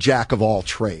kind of a jack of all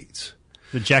trades.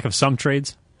 The jack of some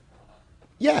trades?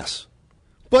 Yes.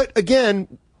 But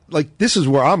again, like this is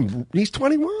where he's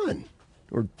 21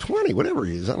 or 20, whatever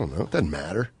he is. I don't know. It doesn't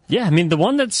matter. Yeah, I mean, the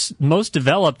one that's most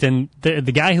developed and the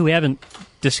guy who we haven't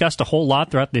discussed a whole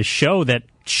lot throughout this show that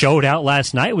showed out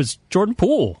last night was Jordan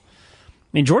Poole. I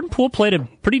mean, Jordan Poole played a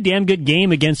pretty damn good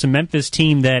game against a Memphis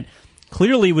team that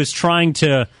clearly was trying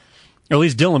to, or at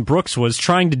least Dylan Brooks was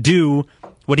trying to do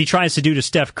what he tries to do to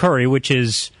Steph Curry, which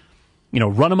is,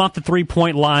 run him off the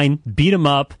 3-point line, beat him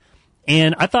up.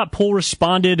 And I thought Poole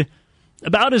responded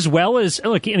about as well as,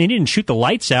 look, I mean, he didn't shoot the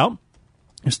lights out.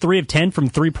 It was 3 of 10 from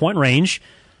 3-point range.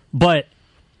 But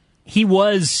he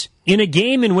was in a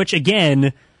game in which,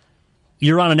 again,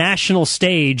 you're on a national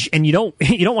stage and you don't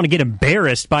want to get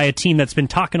embarrassed by a team that's been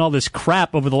talking all this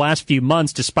crap over the last few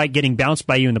months despite getting bounced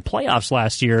by you in the playoffs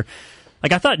last year.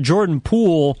 Like, I thought Jordan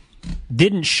Poole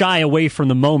didn't shy away from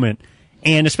the moment.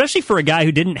 And especially for a guy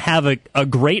who didn't have a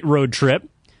great road trip,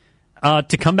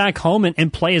 to come back home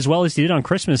and play as well as he did on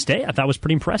Christmas Day, I thought was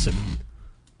pretty impressive.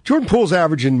 Jordan Poole's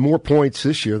averaging more points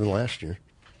this year than last year.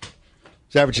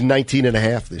 He's averaging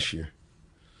 19.5 this year.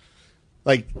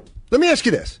 Like, let me ask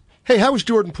you this. Hey, how was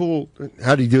Jordan Poole?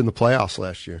 How did he do in the playoffs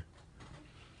last year?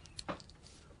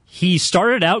 He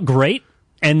started out great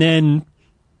and then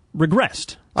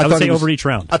regressed. I would say over each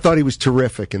round. I thought he was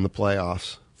terrific in the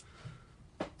playoffs.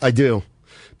 I do.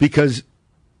 Because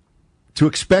to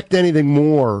expect anything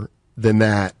more than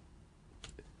that,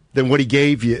 than what he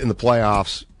gave you in the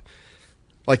playoffs,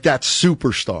 like that,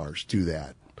 superstars do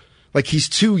that. Like, he's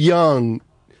too young.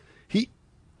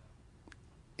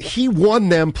 He won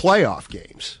them playoff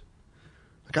games.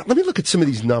 Let me look at some of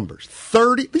these numbers.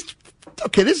 30.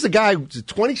 Okay, this is a guy who's a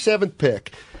 27th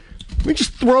pick. Let me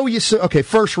just throw you some. Okay,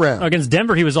 first round. Against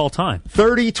Denver, he was all time.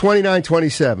 30, 29,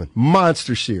 27.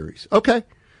 Monster series. Okay.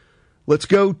 Let's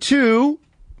go to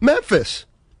Memphis.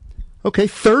 Okay,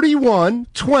 31,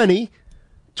 20,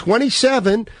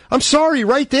 27. I'm sorry,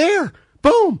 right there.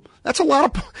 Boom. That's a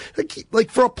lot of,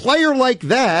 like for a player like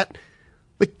that,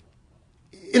 like,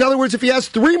 in other words, if he has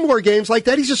 3 more games like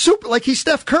that, he's he's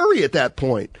Steph Curry at that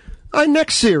point. All right,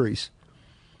 next series.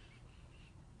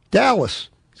 Dallas.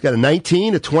 He's got a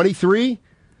 19, a 23,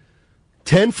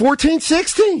 10, 14,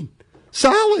 16.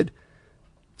 Solid.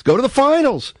 Let's go to the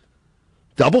finals.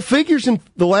 Double figures in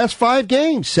the last 5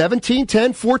 games. 17,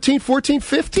 10, 14, 14,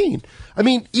 15. I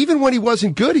mean, even when he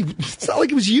wasn't good, it's not like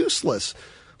he was useless.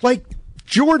 Like,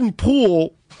 Jordan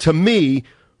Poole, to me,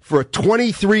 for a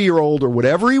 23-year-old or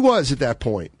whatever he was at that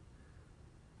point,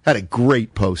 had a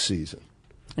great postseason.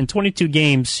 In 22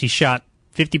 games, he shot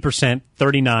 50%,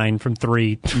 39 from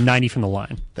 3, 90 from the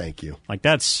line. Thank you. Like,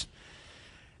 that's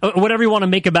whatever you want to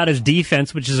make about his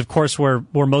defense, which is, of course, where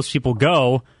most people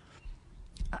go.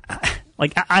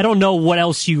 Like, I don't know what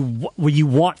else you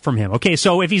want from him. Okay,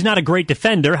 so if he's not a great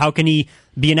defender, how can he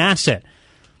be an asset?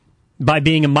 By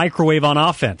being a microwave on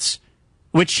offense,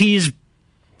 which he's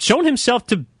shown himself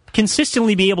to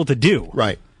consistently be able to do.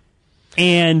 Right.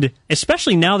 And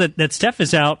especially now that Steph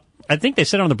is out, I think they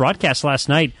said on the broadcast last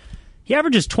night, he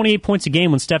averages 28 points a game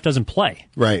when Steph doesn't play.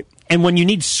 Right. And when you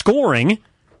need scoring,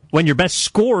 when your best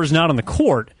scorer is not on the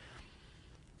court,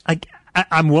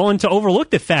 I'm willing to overlook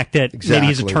the fact that maybe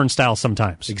he's a turnstile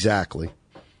sometimes. Exactly.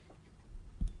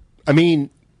 I mean,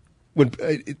 when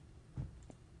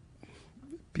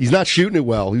he's not shooting it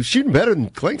well. He's shooting better than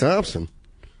Klay Thompson.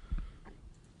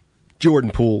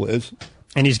 Jordan Poole is.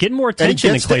 And he's getting more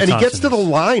attention than Klay Thompson. And he gets to the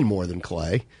line more than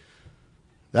Klay.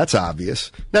 That's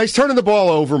obvious. Now, he's turning the ball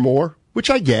over more, which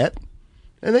I get.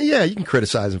 And then, yeah, you can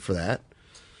criticize him for that.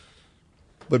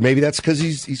 But maybe that's because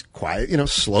he's quiet,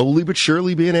 slowly but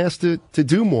surely being asked to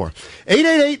do more.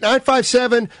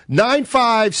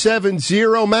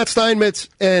 888-957-9570. Matt Steinmetz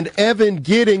and Evan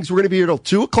Giddings. We're going to be here till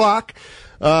 2 o'clock.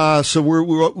 So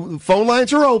the phone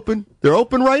lines are open. They're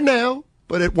open right now.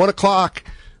 But at 1 o'clock,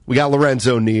 we got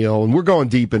Lorenzo Neal, and we're going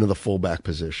deep into the fullback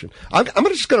position. I'm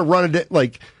just going to run it,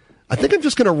 I think I'm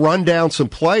just going to run down some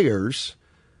players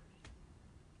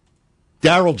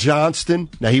Darryl Johnston.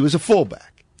 Now, he was a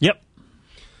fullback. Yep.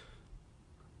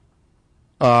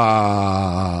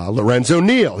 Lorenzo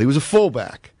Neal. He was a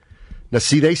fullback. Now,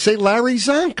 see, they say Larry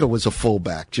Zonka was a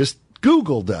fullback. Just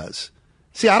Google does.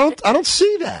 See, I don't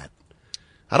see that.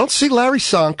 I don't see Larry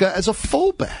Zonka as a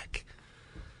fullback.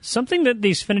 Something that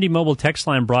the Xfinity Mobile text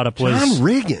line brought up was John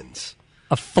Riggins,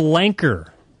 a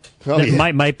flanker. Oh, that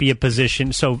yeah. might be a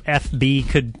position. So FB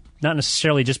could not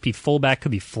necessarily just be fullback,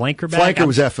 could be flanker back. Flanker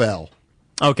was FL.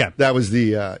 Okay. That was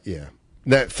the,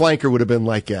 That flanker would have been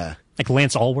like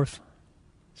Lance Allworth?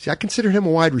 See, I consider him a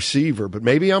wide receiver, but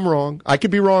maybe I'm wrong. I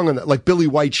could be wrong on that. Like Billy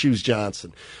White Shoes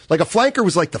Johnson. Like a flanker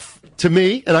was like to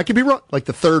me, and I could be wrong, like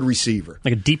the third receiver.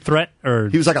 Like a deep threat? Or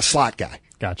he was like a slot guy.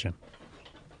 Gotcha.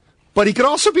 But he could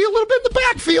also be a little bit in the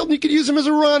backfield, and you could use him as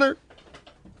a runner.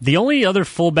 The only other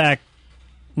fullback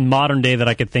modern day that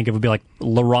I could think of would be like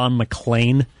LaRon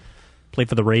McClain. Played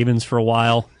for the Ravens for a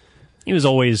while. He was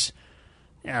always,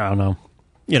 I don't know,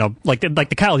 like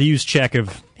the Kyle Juszczyk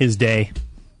of his day.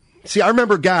 See, I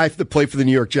remember a guy that played for the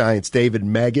New York Giants, David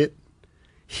Meggett.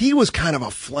 He was kind of a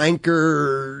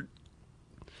flanker.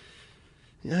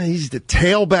 Yeah, he's the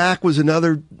tailback was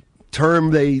another term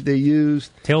they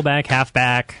used. Tailback,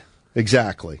 halfback.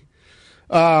 Exactly.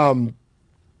 So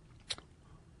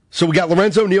we got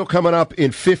Lorenzo Neal coming up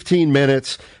in 15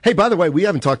 minutes. Hey, by the way, we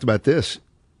haven't talked about this.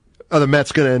 Are the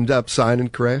Mets going to end up signing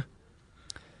Correa?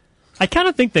 I kind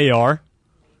of think they are.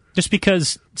 Just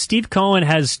because Steve Cohen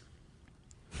has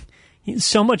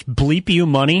so much bleep you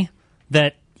money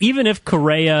that even if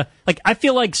Correa, I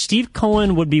feel like Steve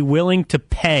Cohen would be willing to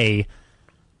pay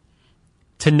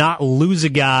to not lose a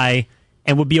guy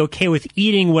and would be okay with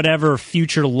eating whatever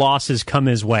future losses come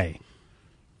his way.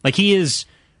 Like he is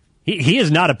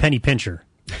not a penny pincher.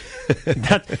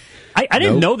 I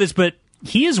didn't know this, but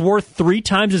he is worth 3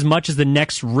 times as much as the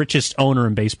next richest owner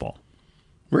in baseball.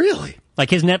 Really? Like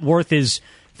his net worth is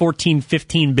 14,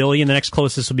 15 billion. The next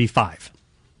closest will be 5.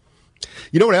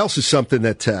 You know what else is something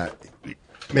that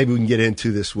maybe we can get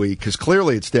into this week? Because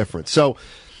clearly it's different. So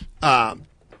the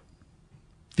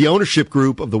ownership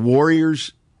group of the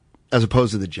Warriors as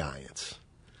opposed to the Giants.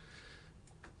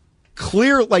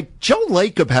 Joe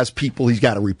Lacob has people he's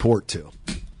got to report to.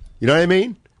 You know what I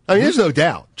mean? I mean, there's no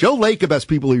doubt. Joe Lacob has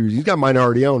people he's got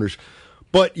minority owners.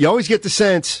 But you always get the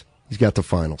sense he's got the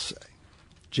final say.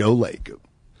 Joe Lacob.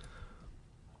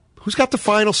 Who's got the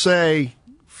final say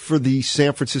for the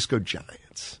San Francisco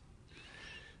Giants?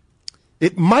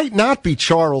 It might not be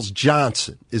Charles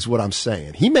Johnson, is what I'm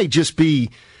saying. He may just be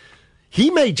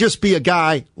a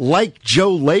guy like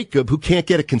Joe Lacob who can't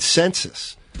get a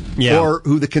consensus. Yeah. Or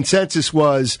who the consensus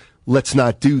was, let's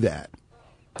not do that.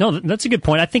 No, that's a good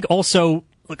point. I think also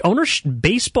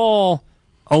baseball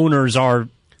owners are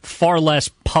far less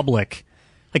public.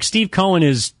 Like Steve Cohen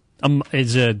is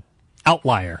a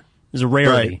outlier, is a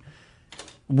rarity. Right.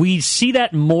 We see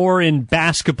that more in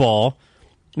basketball,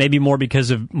 maybe more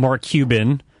because of Mark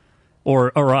Cuban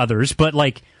or others. But in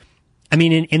the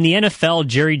NFL,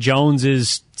 Jerry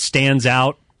Jones stands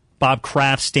out. Bob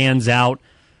Kraft stands out.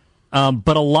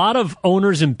 But a lot of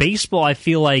owners in baseball, I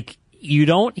feel like you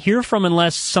don't hear from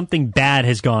unless something bad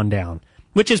has gone down,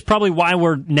 which is probably why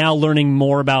we're now learning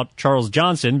more about Charles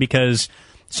Johnson, because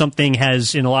something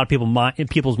has, in a lot of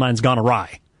people's minds, gone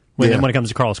awry when it comes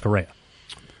to Carlos Correa.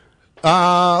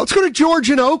 Let's go to George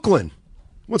in Oakland.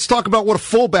 Let's talk about what a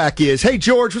fullback is. Hey,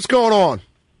 George, what's going on?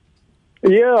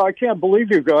 Yeah, I can't believe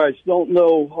you guys don't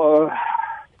know.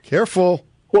 Careful.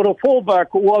 What a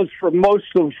fullback was for most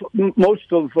of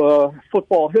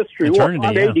football history. Eternity,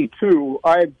 I'm 82.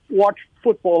 I've watched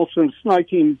football since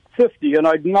 1950, and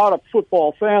I'm not a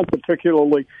football fan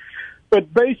particularly.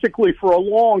 But basically, for a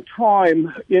long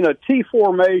time, in a T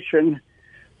formation,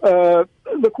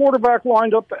 the quarterback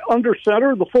lined up under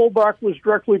center, the fullback was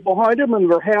directly behind him, and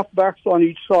there were halfbacks on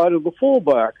each side of the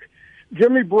fullback.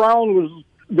 Jimmy Brown was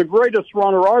the greatest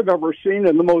runner I've ever seen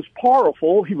and the most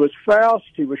powerful. He was fast,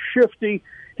 he was shifty,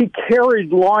 he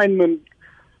carried linemen,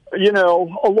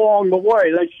 along the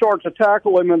way. They started to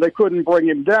tackle him, and they couldn't bring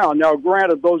him down. Now,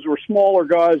 granted, those were smaller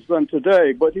guys than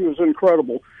today, but he was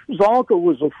incredible. Zonka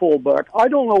was a fullback. I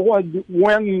don't know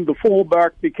when the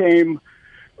fullback became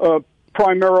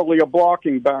primarily a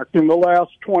blocking back, in the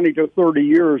last 20 to 30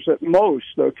 years at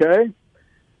most, okay?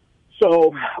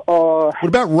 So... what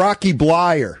about Rocky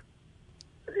Blyer?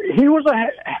 He was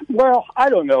I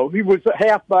don't know. He was a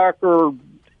halfback, or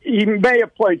he may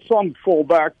have played some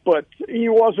fullback, but he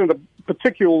wasn't a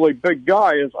particularly big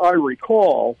guy, as I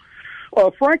recall.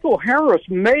 Franco Harris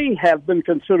may have been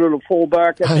considered a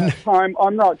fullback at that time.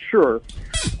 I'm not sure.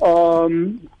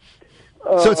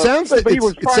 So it sounds but he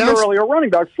was primarily a running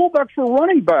back. Fullbacks were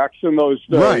running backs in those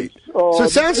days. Right. So it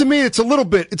sounds to me it's a little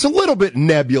bit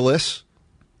nebulous.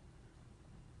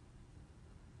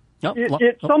 At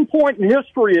some point in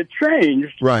history, it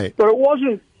changed. Right. But it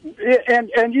wasn't.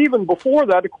 And even before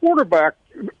that, a quarterback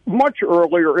much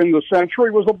earlier in the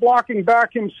century was a blocking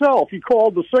back himself. He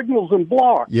called the signals and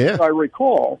blocked, as I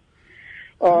recall.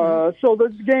 So the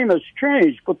game has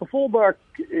changed, but the fullback,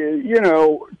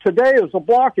 today is a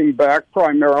blocking back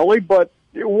primarily, but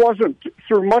it wasn't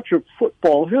through much of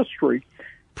football history.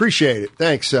 Appreciate it.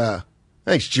 Thanks,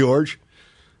 George.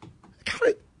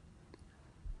 Kind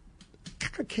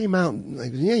of came out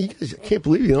like, you guys, I can't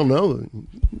believe you don't know.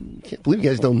 Can't believe you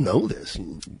guys don't know this.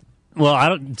 Well,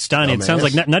 Steiny, it sounds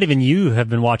like not even you have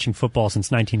been watching football since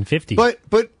 1950.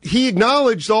 But he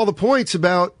acknowledged all the points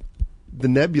about the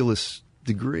nebulous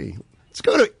degree. Let's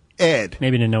go to Ed.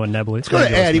 Maybe didn't know what nebulous. Let's go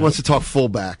to Ed. He wants to talk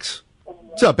fullbacks.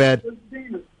 What's up, Ed?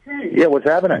 Yeah, what's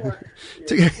happening?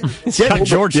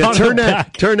 George, turn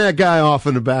that guy off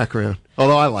in the background.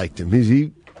 Although I liked him.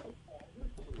 Hey,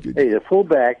 the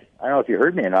fullback. I don't know if you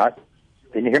heard me or not.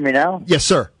 Can you hear me now? Yes,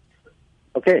 sir.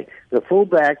 Okay, the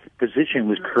fullback position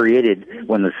was created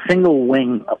when the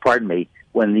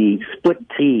when the split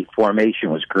T formation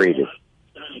was created.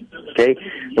 Okay,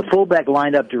 the fullback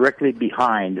lined up directly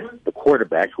behind the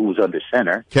quarterback, who was under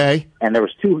center. Okay, and there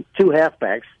was two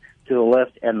halfbacks to the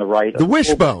left and the right. The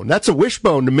wishbone. That's a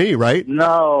wishbone to me, right?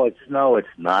 No, it's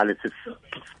not. It's a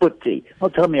split T.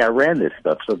 Don't tell me I ran this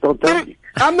stuff, so don't tell me.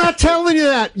 I'm not telling you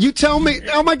that. You tell me.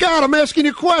 Oh my God, I'm asking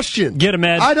you a question. Get him,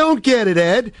 Ed. I don't get it,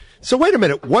 Ed. So wait a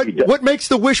minute. What makes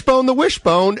the wishbone the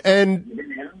wishbone? And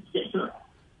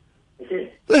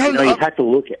you have to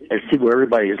look at and see where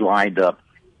everybody is lined up,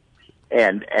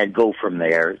 and go from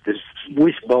there. This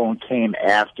wishbone came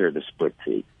after the split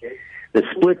T. The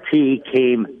split T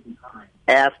came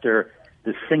after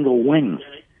the single wing.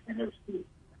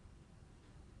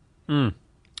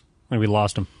 We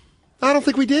lost him. I don't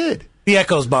think we did. The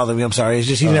echoes bother me. I'm sorry. It's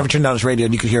just he never turned down his radio,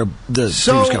 and you could hear the previous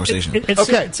conversation.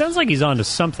 It sounds like he's on to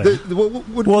something.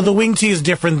 The wing T is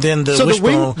different than the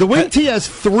wishbone. The wing T has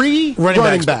three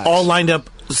running backs, all lined up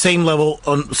same level.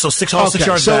 So 6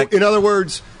 yards back. So in other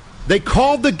words, they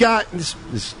called the guy. This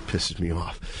pisses me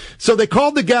off. So they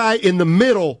called the guy in the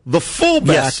middle the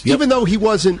fullback, even though he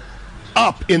wasn't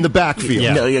up in the backfield.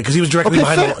 Yeah, because he was directly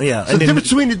behind the... Yeah. So the difference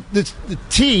between the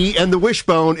T and the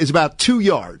wishbone is about 2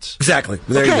 yards. Exactly.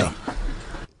 There you go.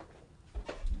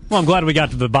 Well, I'm glad we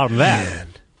got to the bottom of that.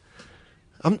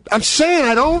 Man. I'm saying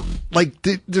I don't...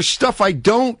 there's stuff I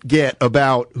don't get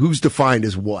about who's defined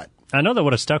as what. I know that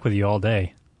would have stuck with you all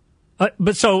day.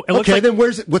 But so... It looks then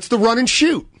what's the run and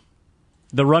shoot?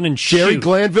 The run and shoot. Jerry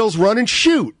Glanville's run and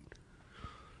shoot.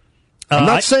 I'm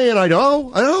not saying I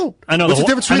know. I know. What's the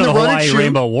difference between the run and shoot?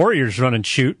 Rainbow Warriors run and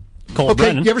shoot. Cole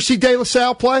Brennan. You ever see De La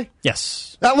Salle play?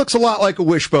 Yes. That looks a lot like a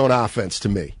wishbone offense to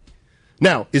me.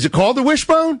 Now, is it called the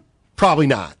wishbone? Probably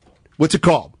not. What's it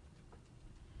called?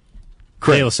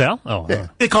 De La Salle? Oh, yeah.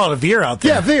 They call it a veer out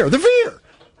there. Yeah, veer. The veer.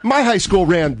 My high school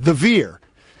ran the veer,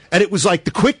 and it was like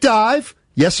the quick dive.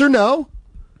 Yes or no?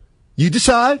 You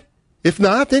decide. If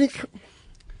not, then I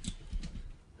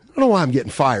don't know why I'm getting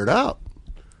fired up.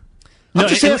 I'm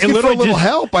just asking for a little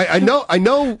help. I know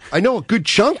a good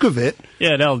chunk of it.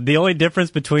 Yeah, no. The only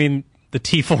difference between the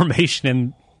T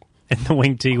formation and the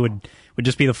wing T would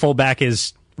just be the fullback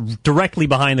is directly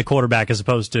behind the quarterback as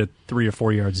opposed to 3 or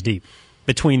 4 yards deep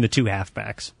between the two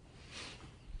halfbacks,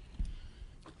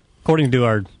 according to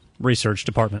our research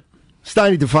department.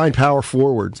 Steiny defined power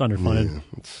forward. It's underfunded.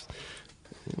 Yeah,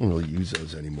 I don't really use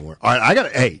those anymore. All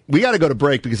right, we got to go to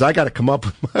break because I got to come up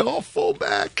with my all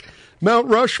fullback Mount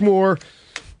Rushmore.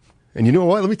 And you know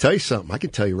what? Let me tell you something. I can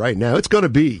tell you right now, it's going to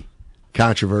be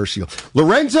controversial.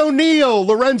 Lorenzo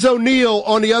Neal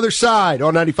on the other side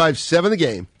on 95.7 The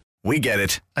Game. We get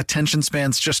it. Attention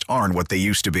spans just aren't what they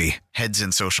used to be. Heads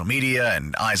in social media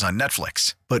and eyes on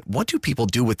Netflix. But what do people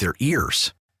do with their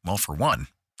ears? Well, for one,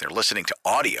 they're listening to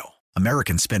audio.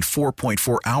 Americans spend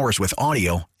 4.4 hours with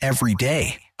audio every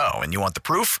day. Oh, and you want the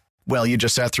proof? Well, you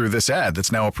just sat through this ad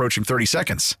that's now approaching 30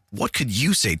 seconds. What could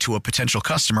you say to a potential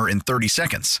customer in 30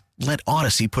 seconds? Let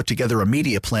Odyssey put together a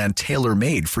media plan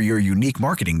tailor-made for your unique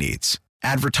marketing needs.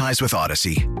 Advertise with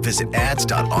Odyssey. Visit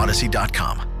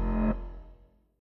ads.odyssey.com.